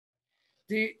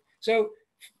So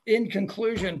in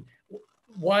conclusion,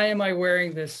 why am I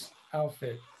wearing this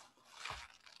outfit?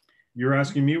 You're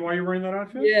asking me why you're wearing that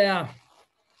outfit? Yeah.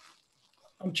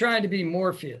 I'm trying to be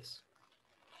Morpheus.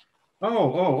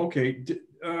 Oh, okay.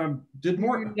 Did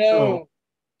more?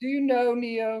 Do you know,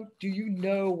 Neo? Do you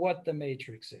know what The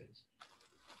Matrix is?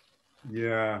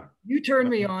 Yeah. You turned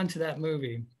me on to that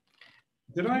movie.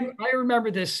 Did I? I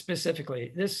remember this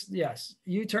specifically. Yes,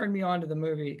 you turned me on to the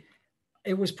movie.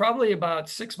 It was probably about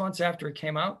 6 months after it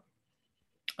came out.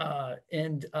 I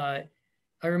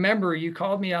remember you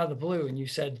called me out of the blue and you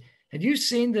said, have you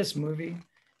seen this movie?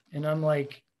 And I'm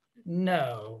like,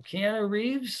 no. Keanu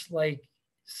Reeves? Like,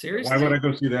 seriously? Why would I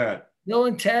go see that? Bill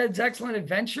and Ted's Excellent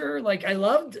Adventure. Like, I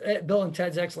loved Bill and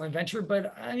Ted's Excellent Adventure,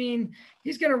 but I mean,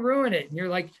 he's going to ruin it. And you're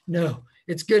like, no,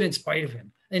 it's good in spite of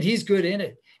him. And he's good in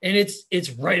it. And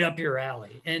it's right up your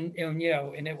alley. And you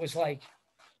know, and it was like,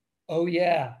 oh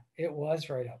yeah, it was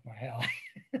right up my alley.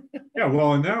 Yeah,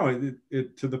 well, and now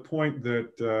it to the point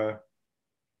that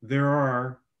there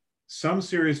are some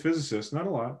serious physicists, not a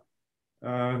lot,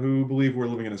 who believe we're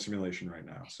living in a simulation right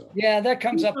now. So yeah, that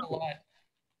comes up a lot.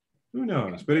 Who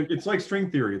knows? But it's like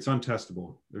string theory. It's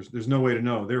untestable. There's no way to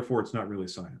know. Therefore, it's not really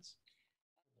science.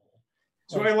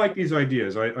 So I like these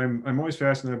ideas. I'm always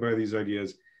fascinated by these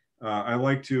ideas. I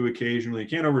like to occasionally,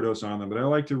 can't overdose on them, but I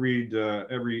like to read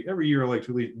every year. I like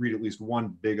to read at least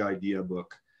one big idea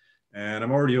book. And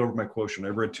I'm already over my quotient.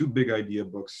 I've read 2 big idea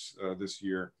books this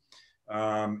year.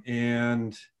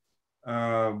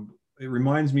 It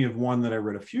reminds me of one that I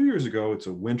read a few years ago. It's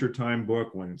a wintertime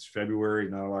book when it's February,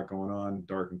 not a lot going on,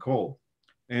 dark and cold.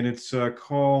 And it's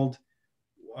called,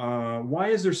 Why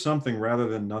Is There Something Rather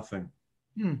Than Nothing?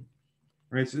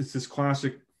 Right? It's this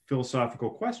classic philosophical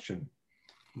question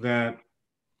that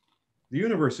the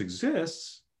universe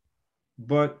exists,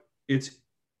 but it's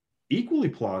equally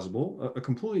plausible, a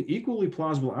completely equally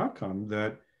plausible outcome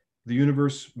that the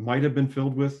universe might have been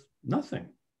filled with nothing.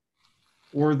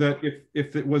 Or that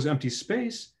if it was empty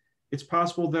space, it's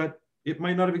possible that it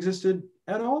might not have existed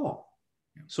at all.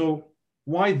 So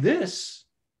why this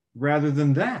rather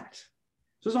than that?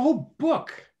 So there's a whole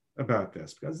book about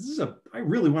this because I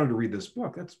really wanted to read this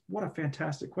book. What a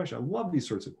fantastic question. I love these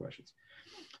sorts of questions.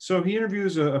 So he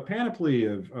interviews a panoply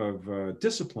of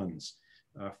disciplines,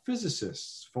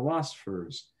 physicists,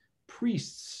 philosophers,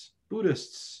 priests,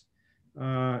 Buddhists,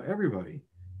 everybody.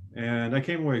 And I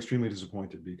came away extremely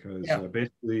disappointed because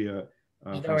basically,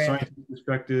 from a scientific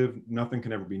perspective, nothing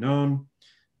can ever be known.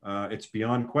 It's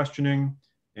beyond questioning.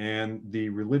 And the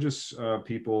religious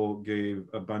people gave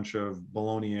a bunch of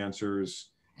baloney answers,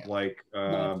 like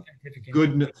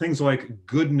things like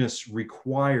goodness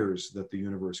requires that the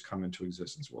universe come into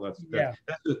existence. Well,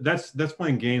 that's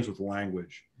playing games with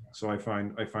language. So I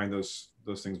find those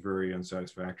things very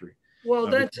unsatisfactory. Well,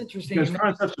 that's interesting. Because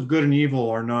concepts of good and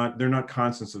evil they're not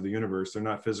constants of the universe. They're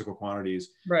not physical quantities.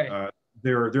 Right.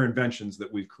 They're inventions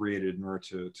that we've created in order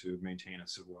to maintain a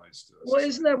civilized well,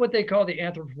 isn't that what they call the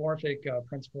anthropomorphic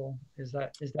principle? Is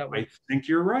that what? I think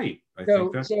you're right.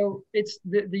 So it's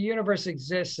the universe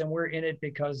exists and we're in it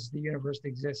because the universe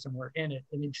exists and we're in it.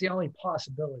 And it's the only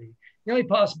possibility. The only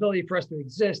possibility for us to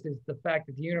exist is the fact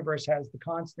that the universe has the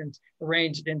constants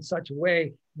arranged in such a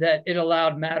way that it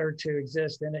allowed matter to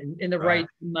exist in the right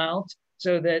amount,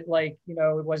 so that, like, you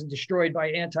know, it wasn't destroyed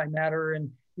by antimatter,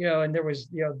 and you know, and there was,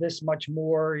 you know, this much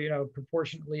more, you know,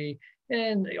 proportionately,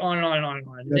 and on and on and on and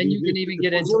on. And then you can even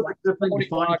get into like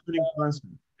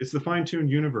it's the fine-tuned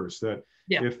universe that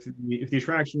if the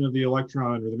attraction of the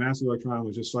electron or the mass of the electron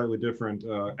was just slightly different,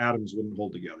 atoms wouldn't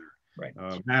hold together. Right.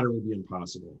 Matter would be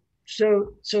impossible.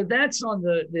 So that's on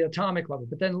the atomic level.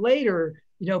 But then later,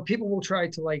 you know, people will try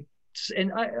to, like,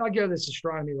 and I go to this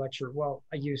astronomy lecture. Well,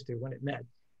 I used to when it met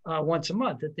once a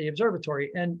month at the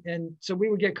observatory. And so we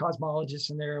would get cosmologists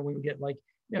in there, and we would get, like,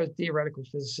 you know, theoretical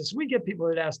physicists. We get people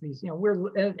that ask these, you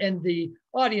know, and the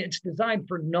audience designed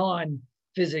for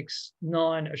non-physics,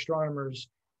 non-astronomers,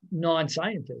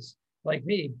 non-scientists like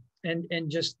me. And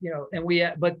just, you know,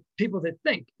 but people that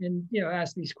think and, you know,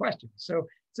 ask these questions. So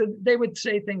they would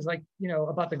say things like, you know,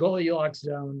 about the Goldilocks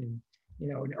zone and, you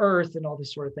know, and Earth and all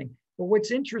this sort of thing. But what's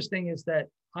interesting is that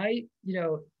you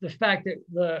know, the fact that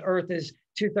the Earth is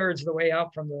 2/3 of the way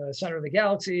out from the center of the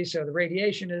galaxy, so the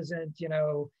radiation isn't, you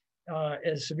know,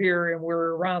 as severe, and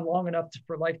we're around long enough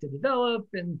for life to develop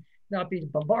and not be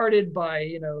bombarded by,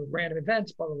 you know, random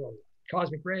events, blah, blah, blah,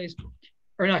 cosmic rays,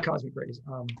 or not cosmic rays,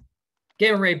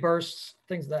 gamma ray bursts,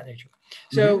 things of that nature.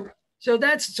 So so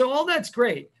all that's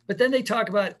great, but then they talk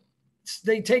about,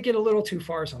 they take it a little too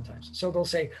far sometimes. So they'll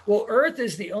say, well, Earth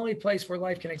is the only place where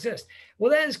life can exist.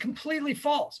 Well, that is completely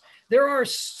false. There are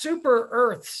super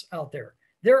Earths out there.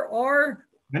 there are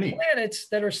Many. planets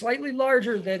that are slightly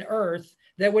larger than Earth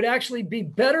that would actually be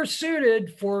better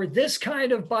suited for this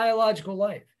kind of biological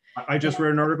life. I just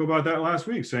read an article about that last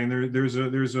week, saying there's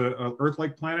a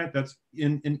Earth-like planet that's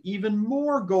in an even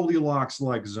more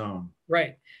Goldilocks-like zone.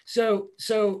 Right. So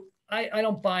I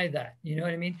don't buy that. You know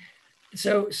what I mean?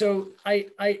 So I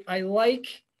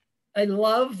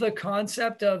love the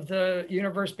concept of the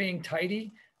universe being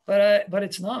tidy, but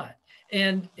it's not.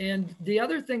 And the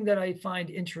other thing that I find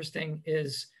interesting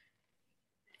is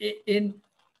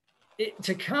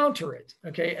to counter it,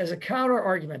 okay, as a counter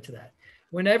argument to that,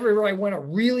 whenever I want to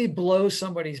really blow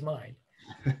somebody's mind,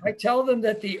 I tell them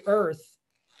that the Earth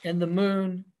and the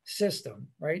moon system,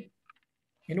 right,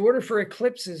 in order for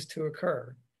eclipses to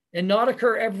occur, and not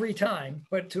occur every time,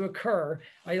 but to occur,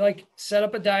 I like set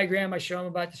up a diagram, I show them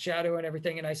about the shadow and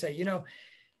everything, and I say, you know,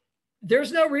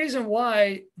 there's no reason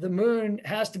why the moon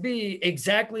has to be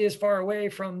exactly as far away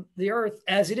from the Earth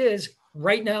as it is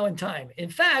right now in time. In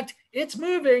fact, it's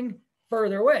moving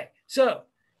further away. So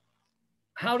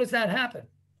how does that happen,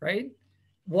 right?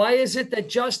 Why is it that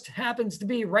just happens to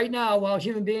be right now while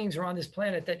human beings are on this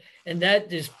planet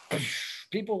that is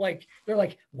people like, they're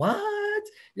like, what?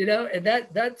 You know, and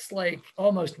that's like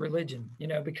almost religion, you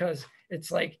know, because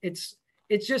it's like, it's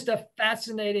just a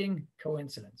fascinating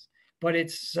coincidence, but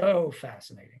it's so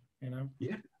fascinating, you know?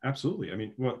 Yeah, absolutely. I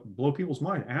mean, what blow people's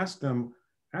mind, ask them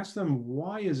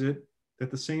why is it that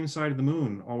the same side of the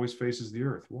moon always faces the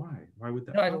Earth? Why would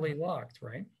that? Tidally locked,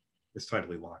 right? It's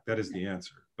tidally locked. That is the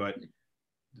answer. But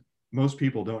most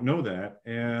people don't know that.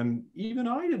 And even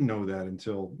I didn't know that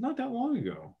until not that long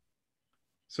ago.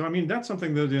 So, I mean, that's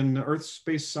something that in Earth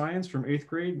space science from 8th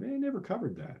grade, they never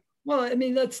covered that. Well, I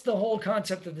mean, that's the whole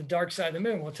concept of the dark side of the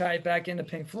moon. We'll tie it back into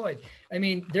Pink Floyd. I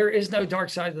mean, there is no dark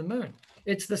side of the moon.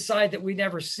 It's the side that we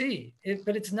never see,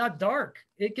 but it's not dark.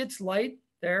 It gets light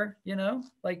there, you know,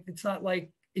 like it's not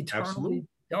like eternally Absolutely.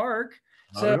 dark.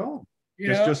 Not at all.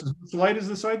 Just as much light as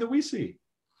the side that we see.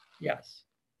 Yes.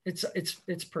 It's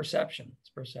perception. It's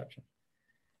perception.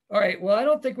 All right. Well, I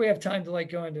don't think we have time to like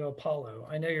go into Apollo.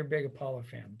 I know you're a big Apollo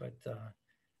fan, but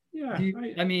yeah,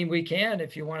 I mean, we can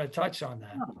if you want to touch on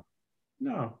that.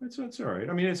 No, it's all right.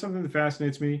 I mean, it's something that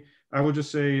fascinates me. I will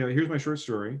just say, here's my short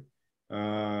story.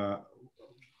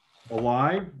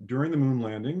 Alive during the moon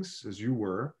landings, as you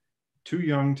were, too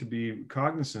young to be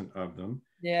cognizant of them.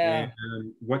 Yeah.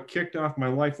 And what kicked off my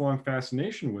lifelong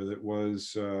fascination with it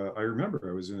was, I remember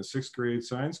I was in a 6th grade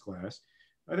science class.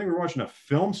 I think we were watching a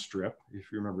film strip,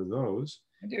 if you remember those.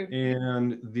 I do.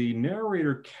 And the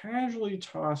narrator casually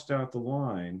tossed out the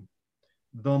line,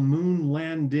 "The moon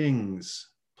landings,"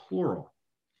 plural.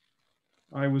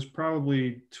 I was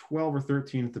probably 12 or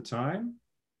 13 at the time.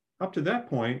 Up to that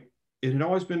point, it had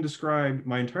always been described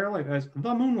my entire life as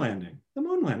the moon landing. The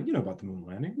moon landing. You know about the moon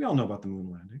landing. We all know about the moon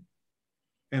landing.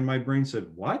 And my brain said,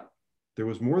 what? There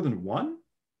was more than one?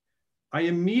 I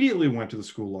immediately went to the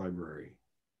school library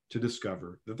to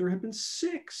discover that there had been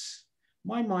 6.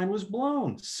 My mind was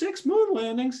blown. 6 moon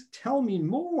landings? Tell me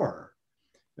more.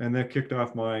 And that kicked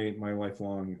off my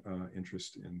lifelong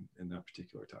interest in that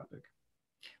particular topic.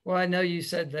 Well, I know you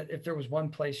said that if there was one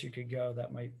place you could go,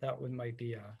 that might be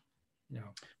you know.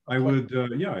 I would,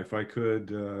 yeah, if I could.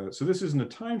 So this isn't a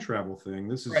time travel thing.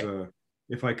 This is right.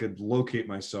 If I could locate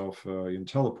myself in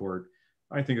teleport,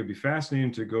 I think it'd be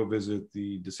fascinating to go visit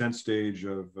the descent stage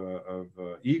of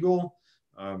Eagle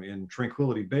in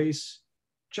Tranquility Base.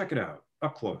 Check it out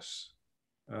up close.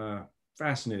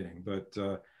 Fascinating, but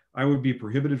I would be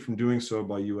prohibited from doing so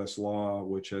by US law,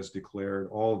 which has declared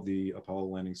all of the Apollo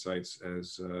landing sites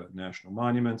as national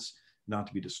monuments, not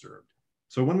to be disturbed.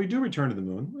 So when we do return to the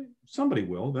moon, somebody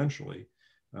will eventually,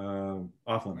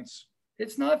 off limits.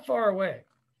 It's not far away.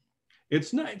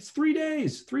 It's not. It's 3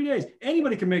 days. 3 days.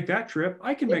 Anybody can make that trip.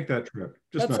 I can make that trip.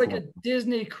 Just that's like a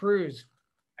Disney cruise.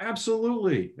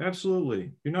 Absolutely,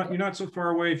 absolutely. You're not so far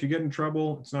away. If you get in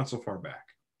trouble, it's not so far back.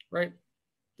 Right.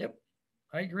 Yep.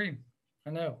 I agree.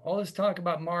 I know. All this talk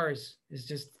about Mars is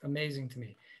just amazing to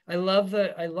me. I love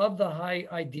the high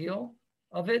ideal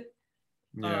of it.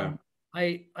 Yeah.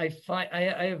 I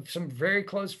have some very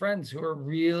close friends who are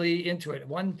really into it.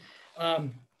 One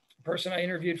person I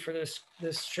interviewed for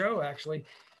this show, actually,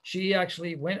 she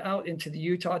actually went out into the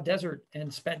Utah desert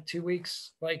and spent 2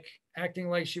 weeks like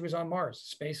acting like she was on Mars,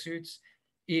 spacesuits,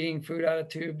 eating food out of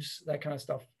tubes, that kind of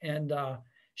stuff. And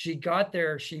she got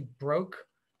there, she broke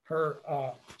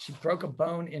a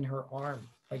bone in her arm,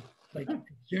 like as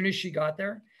soon as she got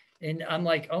there. And I'm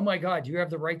like, oh my God, you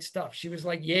have the right stuff. She was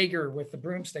like Jaeger with the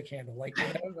broomstick handle, like, you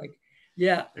know, like,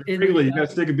 yeah. Really, you got a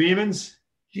stick of Beemans?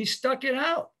 She stuck it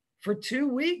out for 2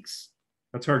 weeks.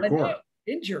 That's hardcore.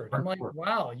 injured. I'm like,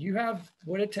 wow, you have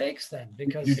what it takes then,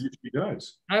 because He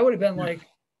does. I would have been like,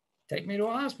 take me to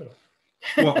a hospital.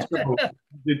 Well, so,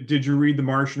 did you read The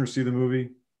Martian or see the movie?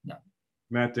 No.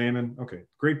 Matt Damon. Okay,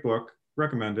 great book.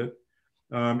 Recommend it.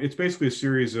 It's basically a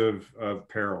series of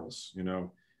perils. You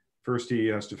know, first he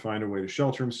has to find a way to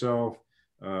shelter himself.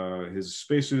 His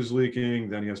spacesuit is leaking.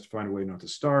 Then he has to find a way not to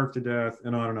starve to death,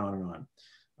 and on and on and on.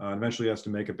 Eventually, he has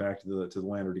to make it back to the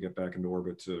lander to get back into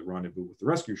orbit to rendezvous with the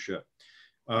rescue ship.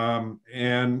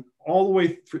 And all the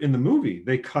way in the movie,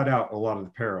 they cut out a lot of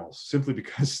the perils simply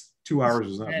because 2 hours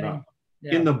was not enough.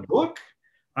 Yeah. In the book,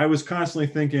 I was constantly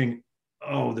thinking,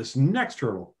 oh, this next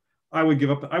hurdle, I would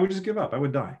give up. I would just give up. I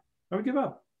would die. I would give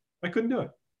up. I couldn't do it.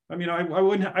 I mean, I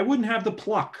wouldn't have the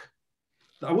pluck.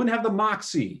 I wouldn't have the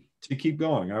moxie to keep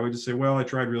going. I would just say, well, I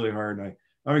tried really hard and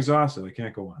I'm exhausted. I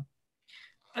can't go on.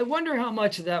 I wonder how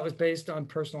much of that was based on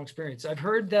personal experience. I've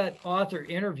heard that author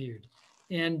interviewed,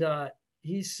 and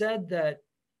he said that,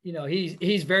 you know,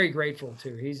 he's very grateful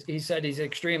too. He said he's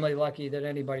extremely lucky that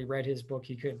anybody read his book.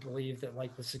 He couldn't believe that,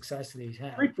 like, the success that he's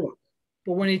had. Great book.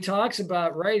 But when he talks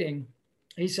about writing,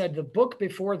 he said the book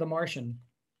before The Martian,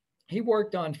 he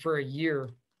worked on for a year,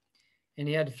 and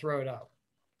he had to throw it out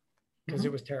because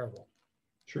it was terrible.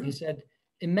 Sure. He said,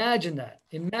 imagine that.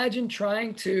 Imagine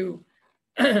trying to,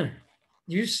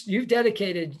 you've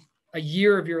dedicated a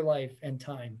year of your life and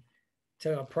time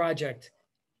to a project,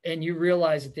 and you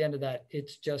realize at the end of that,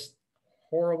 it's just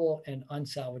horrible and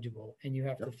unsalvageable, and you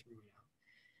have to throw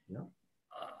it out.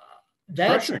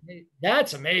 Yeah.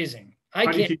 That's amazing. How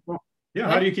do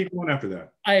you keep going after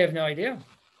that? I have no idea.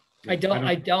 Yeah, I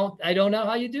don't know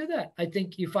how you do that. I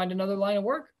think you find another line of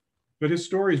work. But his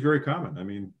story is very common. I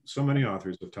mean, so many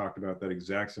authors have talked about that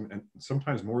exact same, and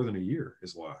sometimes more than a year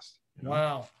is lost. You know?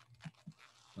 Wow.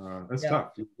 That's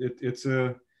tough. It's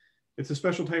a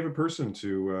special type of person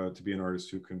to be an artist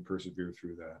who can persevere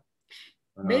through that.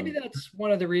 Maybe that's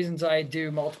one of the reasons I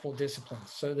do multiple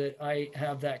disciplines, so that I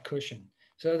have that cushion.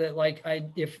 So that, like,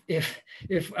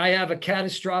 if I have a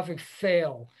catastrophic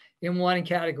fail in one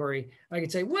category, I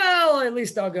could say, well, at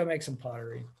least I'll go make some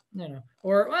pottery, you know,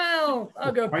 or, well,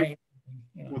 I'll go paint.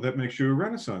 You know. Well, that makes you a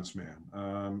Renaissance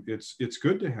man. It's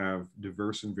good to have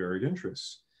diverse and varied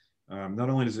interests. Not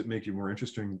only does it make you more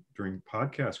interesting during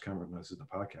podcast content, this isn't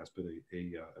a podcast, but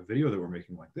a video that we're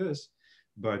making like this,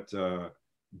 but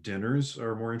dinners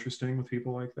are more interesting with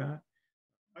people like that.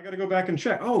 I got to go back and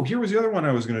check. Oh, here was the other one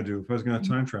I was going to do if I was going to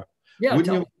time travel. Yeah.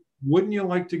 Wouldn't you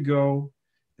like to go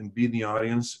and be in the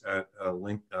audience at a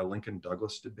Lincoln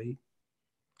Douglas debate?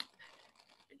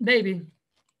 Maybe.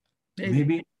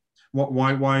 Why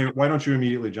don't you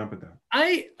immediately jump at that?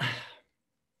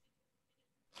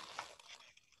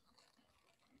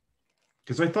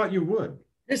 Because I thought you would.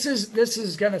 This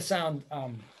is going to sound.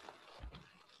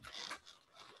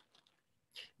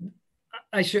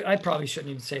 I probably shouldn't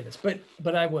even say this,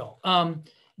 but I will.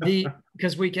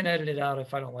 Because we can edit it out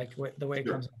if I don't like the way it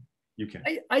comes out. You can.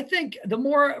 I think the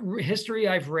more history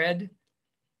I've read,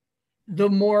 the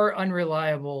more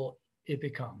unreliable it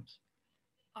becomes.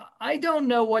 I don't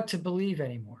know what to believe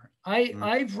anymore.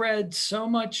 I've read so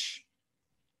much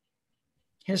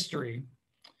history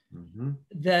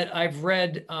that I've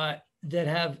read that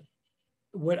have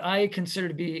what I consider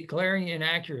to be glaring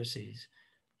inaccuracies,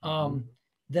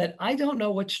 that I don't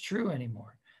know what's true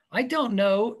anymore. I don't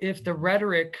know if the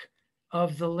rhetoric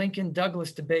of the Lincoln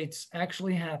Douglas debates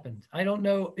actually happened. I don't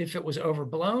know if it was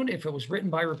overblown, if it was written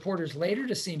by reporters later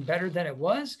to seem better than it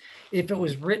was, if it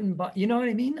was written by, you know what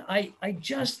I mean? I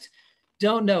just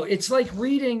don't know. It's like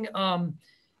reading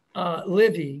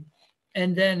Livy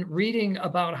and then reading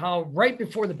about how right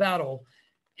before the battle,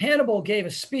 Hannibal gave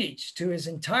a speech to his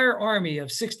entire army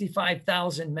of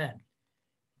 65,000 men.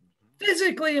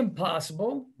 Physically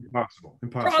impossible. Impossible.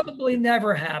 Probably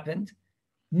never happened.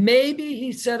 Maybe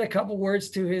he said a couple words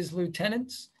to his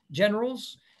lieutenants,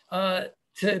 generals, to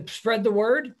spread the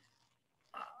word.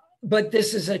 But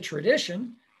this is a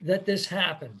tradition that this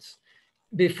happens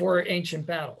before ancient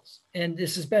battles. And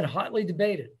this has been hotly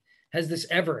debated. Has this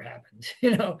ever happened?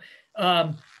 You know,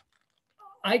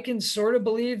 I can sort of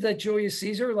believe that Julius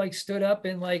Caesar stood up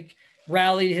and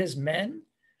rallied his men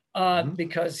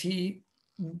because he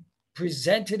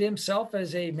presented himself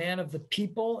as a man of the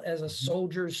people, as a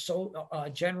soldier,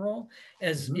 general,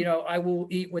 as, you know, I will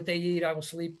eat what they eat. I will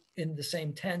sleep in the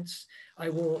same tents. I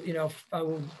will, you know, I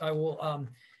will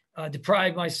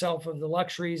deprive myself of the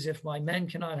luxuries if my men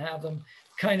cannot have them,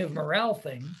 kind of morale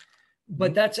thing.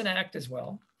 But that's an act as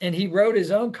well. And he wrote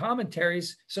his own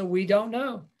commentaries, so we don't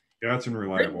know. Yeah, that's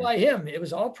unreliable. Written by him. It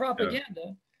was all propaganda.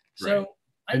 Yeah. So right.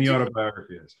 And the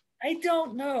autobiography is. I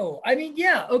don't know. I mean,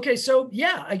 yeah. Okay. So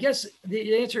yeah, I guess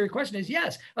the answer to your question is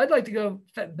yes. I'd like to go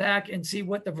back and see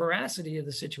what the veracity of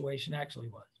the situation actually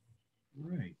was.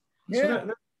 Right. Yeah.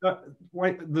 So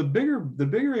why the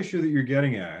bigger issue that you're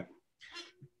getting at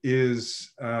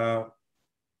is, I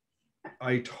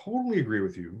totally agree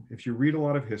with you. If you read a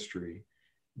lot of history,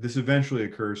 this eventually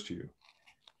occurs to you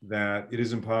that it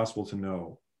is impossible to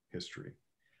know history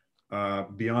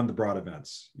beyond the broad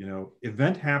events. You know,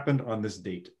 event happened on this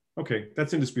date. Okay,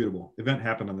 that's indisputable. Event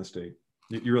happened on this date.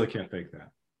 You really can't fake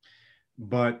that.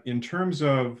 But in terms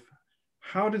of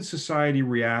how did society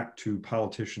react to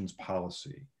politicians'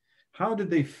 policy? How did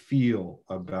they feel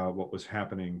about what was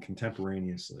happening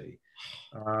contemporaneously?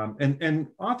 And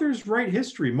authors write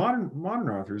history. Modern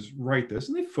authors write this,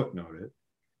 and they footnote it,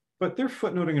 but they're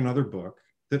footnoting another book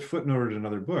that footnoted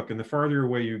another book. And the farther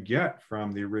away you get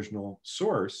from the original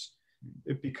source,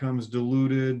 it becomes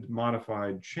diluted,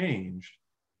 modified, changed.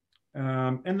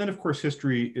 And then, of course,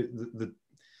 the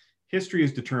history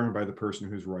is determined by the person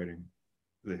who's writing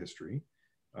the history.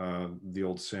 The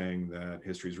old saying that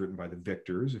history is written by the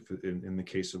victors, in the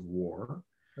case of war.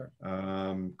 Sure.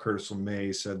 Curtis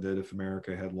LeMay said that if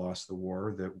America had lost the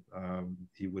war, that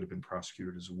he would have been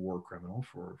prosecuted as a war criminal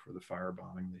for the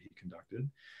firebombing that he conducted.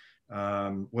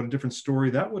 What a different story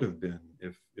that would have been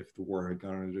if the war had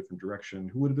gone in a different direction.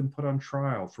 Who would have been put on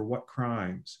trial for what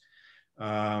crimes?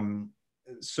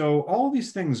 So all of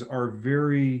these things are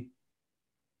very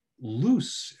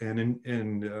loose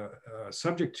and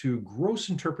subject to gross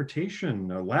interpretation,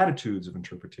 latitudes of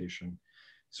interpretation.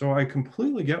 So I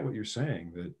completely get what you're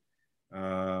saying, that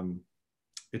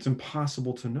it's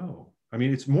impossible to know. I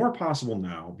mean, it's more possible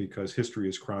now because history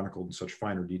is chronicled in such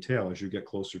finer detail as you get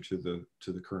closer to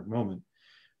the current moment.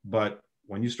 But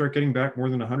when you start getting back more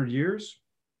than 100 years,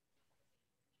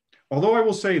 although I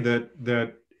will say that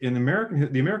in the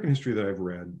American history that I've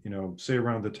read, you know, say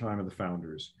around the time of the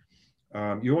founders,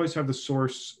 you always have the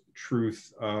source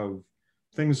truth of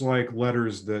things like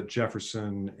letters that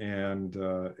Jefferson and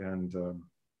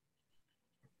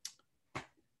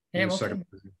Hamilton.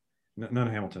 Not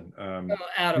Hamilton.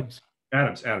 Adams.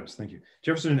 Adams. Thank you.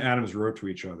 Jefferson and Adams wrote to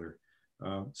each other.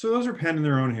 So those are penned in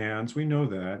their own hands. We know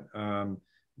that.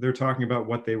 They're talking about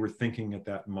what they were thinking at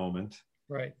that moment.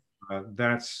 Right.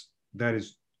 That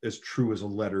is as true as a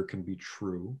letter can be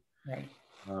true. Right.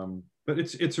 But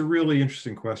it's a really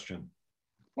interesting question.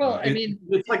 Well, I mean,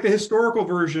 it's like the historical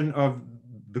version of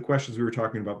the questions we were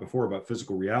talking about before about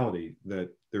physical reality, that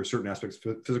there are certain aspects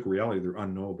of physical reality that are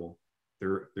unknowable.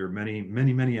 There are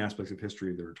many aspects of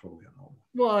history that are totally unknowable.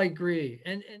 Well, I agree.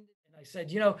 And I said,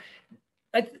 you know,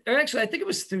 I think it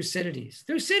was Thucydides.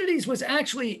 Thucydides was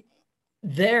actually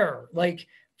there, like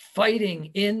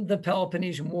fighting in the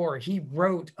Peloponnesian War. He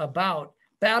wrote about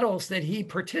battles that he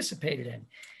participated in.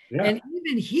 Yeah. And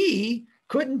even he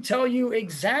couldn't tell you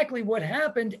exactly what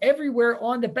happened everywhere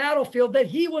on the battlefield that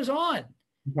he was on.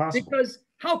 Impossible. Because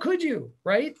how could you,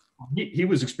 right? He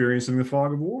was experiencing the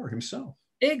fog of war himself.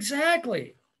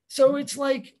 Exactly. So it's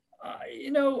like,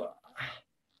 you know,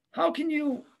 how can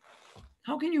you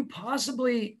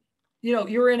possibly, you know,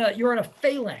 you're in a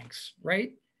phalanx,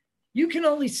 right? You can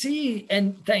only see,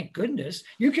 and thank goodness,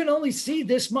 you can only see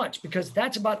this much because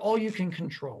that's about all you can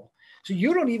control. So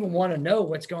you don't even want to know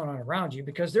what's going on around you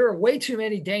because there are way too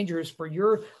many dangers for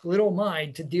your little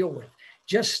mind to deal with.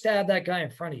 Just stab that guy in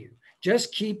front of you.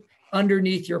 Just keep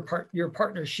underneath your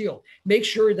partner's shield. Make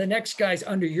sure the next guy's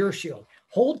under your shield.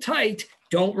 Hold tight.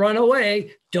 Don't run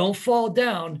away. Don't fall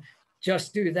down.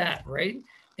 Just do that, right?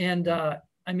 And I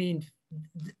mean,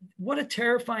 what a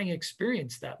terrifying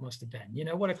experience that must have been. You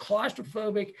know, what a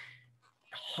claustrophobic,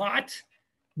 hot,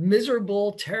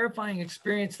 miserable, terrifying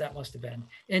experience that must have been.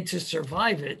 And to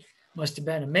survive it must have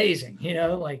been amazing. You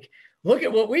know, like, look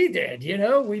at what we did. You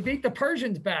know, we beat the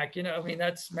Persians back. You know, I mean,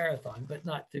 that's marathon, but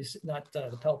not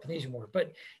the Peloponnesian War.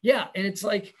 But yeah, and it's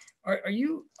like, are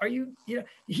you you know,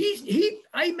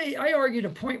 I argued a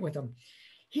point with him.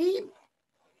 He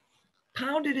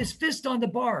pounded his fist on the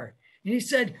bar and he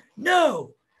said,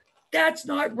 "No, that's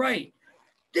not right.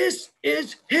 This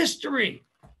is history."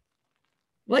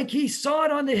 Like he saw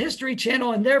it on the History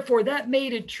Channel and therefore that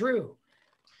made it true.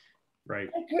 Right.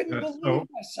 I couldn't believe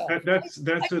myself. That's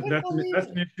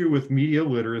an issue with media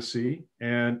literacy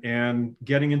and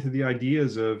getting into the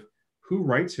ideas of who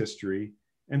writes history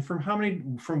and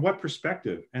from what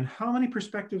perspective, and how many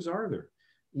perspectives are there?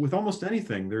 With almost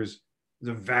anything, there's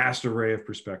a vast array of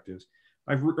perspectives.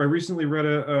 I recently read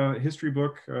a history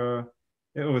book.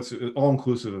 It's all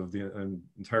inclusive of the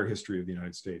entire history of the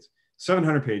United States.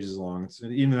 700 pages long.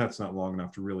 Even that's not long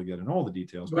enough to really get in all the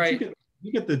details. But right.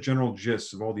 You get the general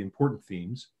gist of all the important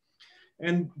themes.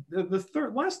 And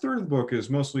the last third of the book is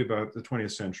mostly about the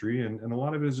 20th century, and a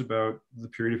lot of it is about the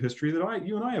period of history that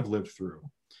you and I have lived through.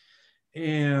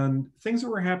 And things that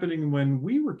were happening when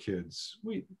we were kids,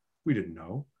 we didn't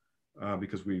know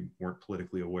because we weren't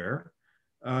politically aware.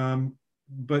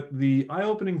 But the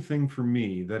eye-opening thing for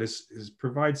me that is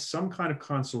provides some kind of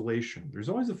consolation. There's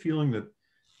always a feeling that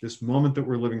this moment that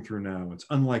we're living through now, it's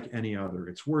unlike any other.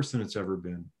 It's worse than it's ever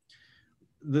been.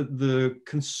 The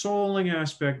consoling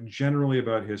aspect generally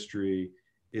about history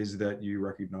is that you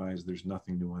recognize there's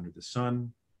nothing new under the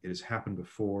sun. It has happened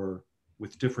before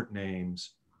with different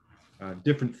names,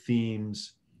 different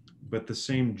themes, but the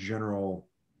same general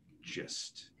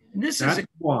gist. This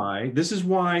is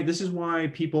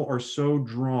why people are so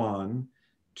drawn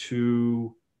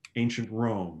to ancient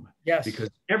Rome. Yes. Because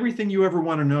everything you ever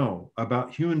want to know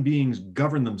about human beings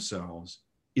govern themselves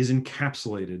is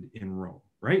encapsulated in Rome,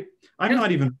 right? I'm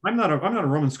not a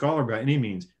Roman scholar by any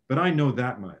means, but I know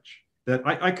that much, that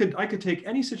I could take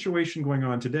any situation going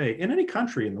on today in any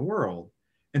country in the world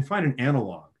and find an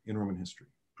analog in Roman history.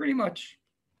 Pretty much.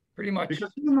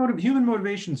 Because human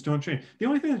motivations don't change. The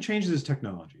only thing that changes is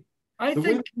technology. The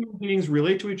way human beings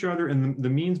relate to each other and the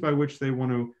means by which they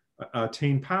want to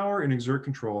attain power and exert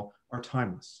control are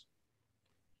timeless.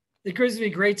 It gives me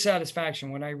great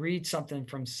satisfaction when I read something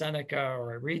from Seneca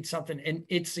or I read something, and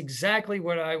it's exactly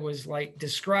what I was like,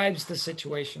 describes the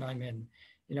situation I'm in,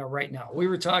 right now. We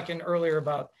were talking earlier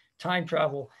about time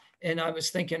travel, and I was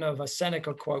thinking of a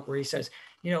Seneca quote where he says,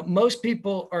 most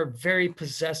people are very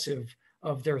possessive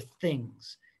of their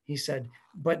things, he said,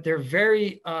 but they're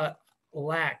very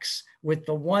lax with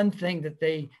the one thing that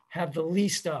they have the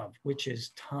least of, which is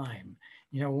time.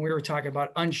 When we were talking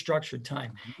about unstructured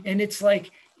time. And it's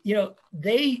like,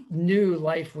 they knew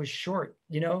life was short,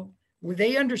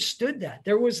 they understood that.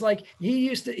 There was like, he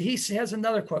has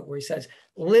another quote where he says,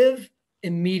 live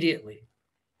immediately.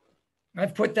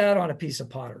 I've put that on a piece of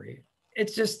pottery.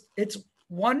 It's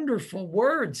wonderful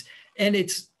words. And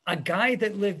it's a guy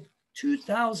that lived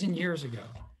 2,000 years ago,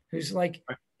 who's like,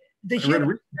 the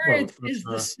human experience is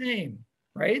the same,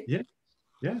 right? Yeah.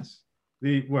 Yes.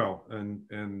 The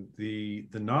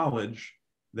knowledge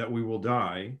that we will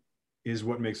die is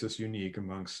what makes us unique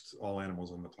amongst all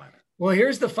animals on the planet. Well,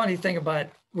 here's the funny thing about,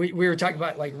 we were talking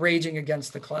about like raging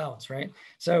against the clouds, right?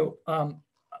 So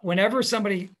whenever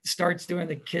somebody starts doing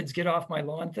the kids get off my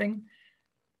lawn thing,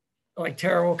 like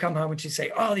Tara will come home and she'd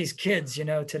say, oh, these kids,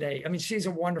 today. I mean, she's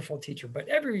a wonderful teacher, but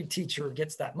every teacher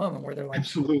gets that moment where they're like,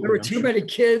 absolutely, there were too many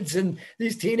kids and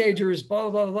these teenagers, blah,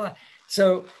 blah, blah, blah.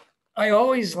 So I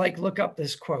always like look up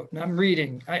this quote, and I'm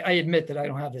reading. I admit that I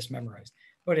don't have this memorized,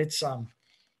 but it's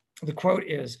the quote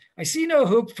is, I see no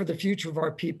hope for the future of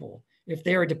our people if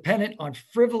they are dependent on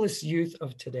frivolous youth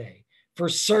of today. For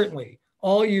certainly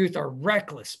all youth are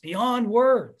reckless beyond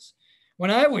words. When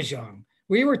I was young,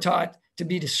 we were taught to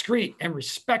be discreet and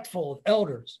respectful of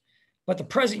elders, but the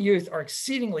present youth are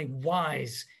exceedingly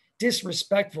wise,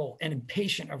 disrespectful, and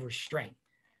impatient of restraint.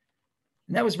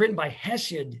 And that was written by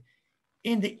Hesiod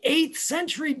in the 8th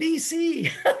century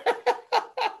BC.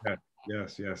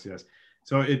 Yes.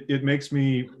 So it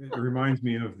reminds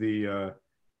me of the,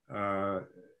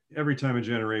 every time a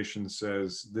generation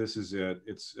says, this is it,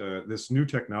 it's this new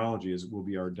technology will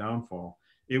be our downfall.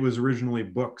 It was originally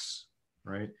books,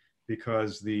 right?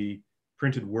 Because the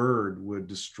printed word would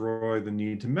destroy the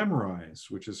need to memorize,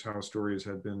 which is how stories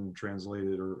had been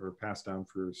translated or passed down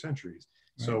for centuries.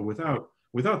 Right. So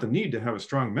without the need to have a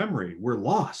strong memory, we're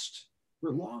lost.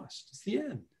 We're lost. It's the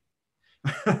end.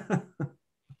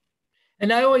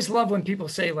 And I always love when people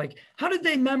say, like, how did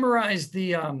they memorize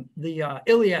the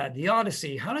Iliad, the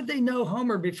Odyssey? How did they know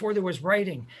Homer before there was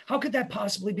writing? How could that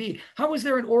possibly be? How was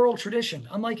there an oral tradition?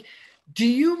 I'm like, do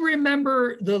you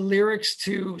remember the lyrics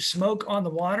to Smoke on the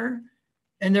Water?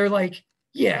 And they're like,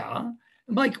 yeah.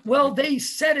 I'm like, well, they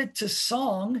set it to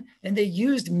song and they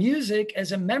used music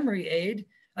as a memory aid.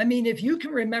 I mean, if you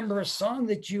can remember a song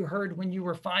that you heard when you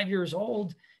were 5 years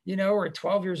old, or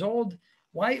 12 years old,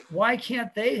 why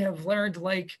can't they have learned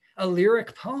like a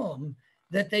lyric poem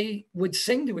that they would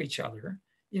sing to each other?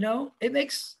 It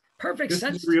makes perfect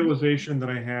sense. This is a realization that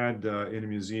I had in a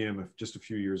museum just a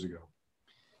few years ago.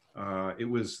 It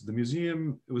was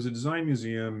a design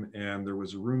museum, and there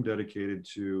was a room dedicated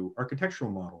to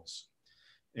architectural models.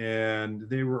 And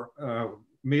they were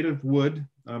made of wood.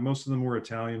 Most of them were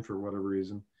Italian for whatever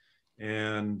reason.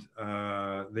 And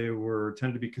they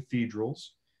tended to be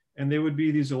cathedrals. And they would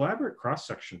be these elaborate cross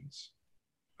sections.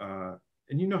 And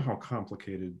you know how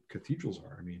complicated cathedrals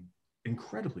are. I mean,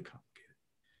 incredibly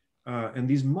complicated. And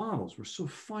these models were so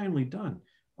finely done.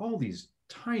 All these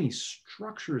tiny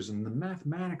structures and the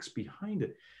mathematics behind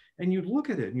it. And you'd look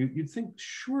at it and you'd think,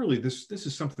 surely this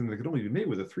is something that could only be made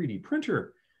with a 3D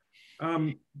printer.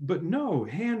 But no,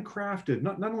 handcrafted,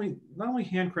 not only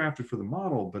handcrafted for the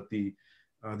model, but the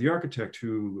architect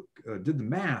who did the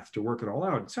math to work it all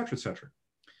out, et cetera, et cetera.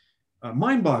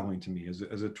 Mind-boggling to me as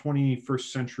a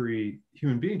 21st century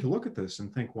human being to look at this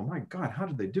and think, well, my God, how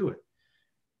did they do it?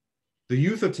 The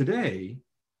youth of today,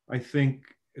 I think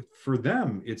for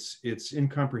them, it's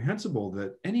incomprehensible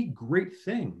that any great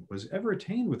thing was ever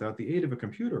attained without the aid of a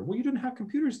computer. Well, you didn't have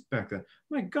computers back then.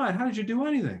 My God, how did you do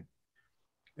anything?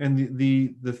 And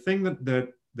the thing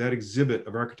that exhibit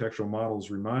of architectural models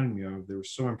reminded me of, they were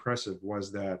so impressive,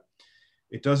 was that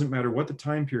it doesn't matter what the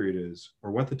time period is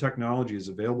or what the technology is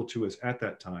available to us at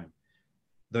that time.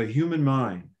 The human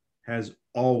mind has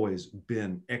always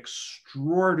been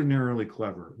extraordinarily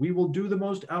clever. We will do the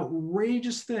most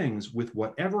outrageous things with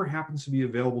whatever happens to be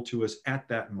available to us at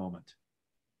that moment.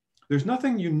 There's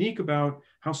nothing unique about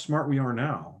how smart we are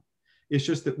now. It's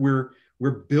just that we're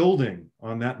building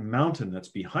on that mountain that's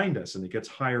behind us, and it gets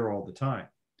higher all the time.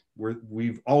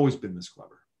 We've always been this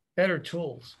clever. Better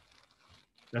tools.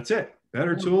 That's it.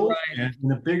 Better tools and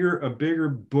a bigger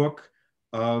book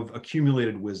of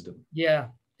accumulated wisdom. Yeah,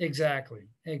 exactly.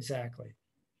 Exactly.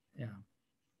 Yeah.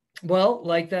 Well,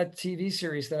 like that TV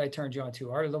series that I turned you on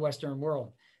to, Art of the Western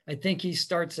World. I think he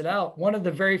starts it out. One of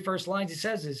the very first lines he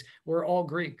says is, "We're all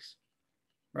Greeks,"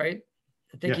 right?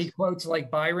 I think he quotes like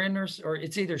Byron or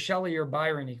it's either Shelley or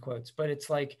Byron he quotes, but it's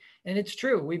like, and it's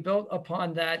true. We built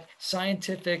upon that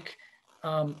scientific,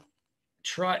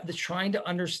 trying to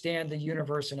understand the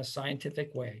universe in a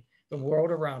scientific way, the world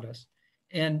around us.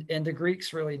 And the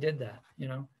Greeks really did that, you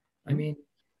know? I mean,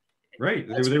 right.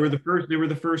 They were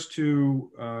the first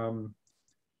to,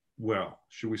 well,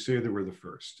 should we say they were the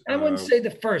first? I wouldn't say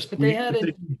the first, but they had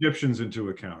Egyptians into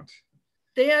account.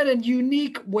 They had a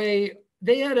unique way.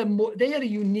 They had a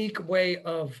unique way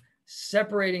of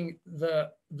separating the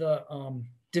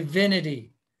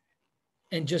divinity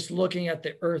and just looking at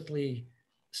their earthly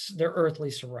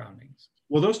surroundings.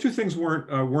 Well, those two things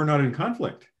were not in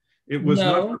conflict. It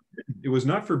was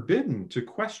not forbidden to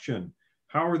question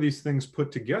how are these things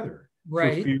put together,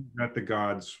 right? For fear that the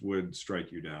gods would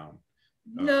strike you down.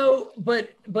 No,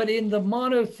 but in the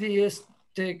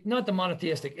monotheistic, not the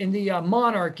monotheistic, in the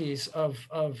monarchies of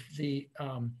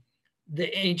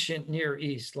the ancient Near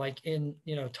East, like in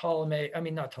in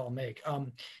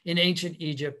ancient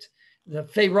Egypt, the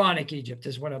Pharaonic Egypt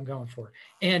is what I'm going for,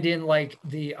 and in like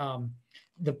the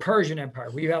Persian Empire,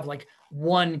 where you have like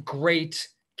one great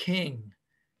king,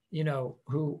 you know,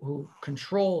 who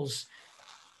controls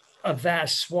a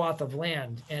vast swath of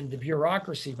land and the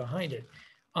bureaucracy behind it.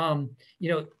 You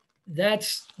know, that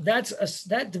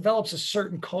develops a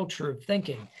certain culture of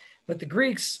thinking. But the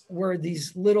Greeks were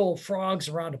these little frogs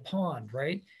around a pond,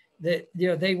 right? That, you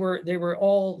know, they were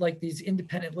all like these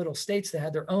independent little states that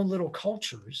had their own little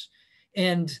cultures,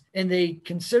 and they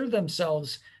considered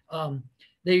themselves.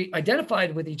 They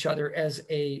identified with each other as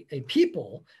a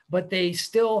people, but they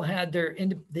still had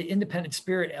the independent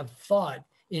spirit of thought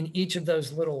in each of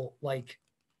those little like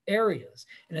areas.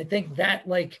 And I think that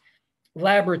like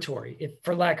laboratory, if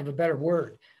for lack of a better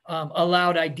word,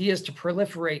 allowed ideas to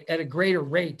proliferate at a greater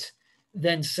rate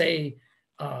than say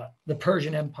the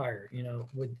Persian Empire, you know,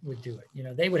 would do it. You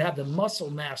know, they would have the muscle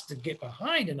mass to get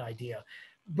behind an idea,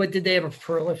 but did they have a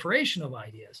proliferation of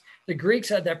ideas? The Greeks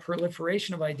had that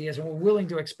proliferation of ideas and were willing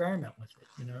to experiment with it,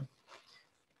 you know,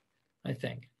 I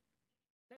think.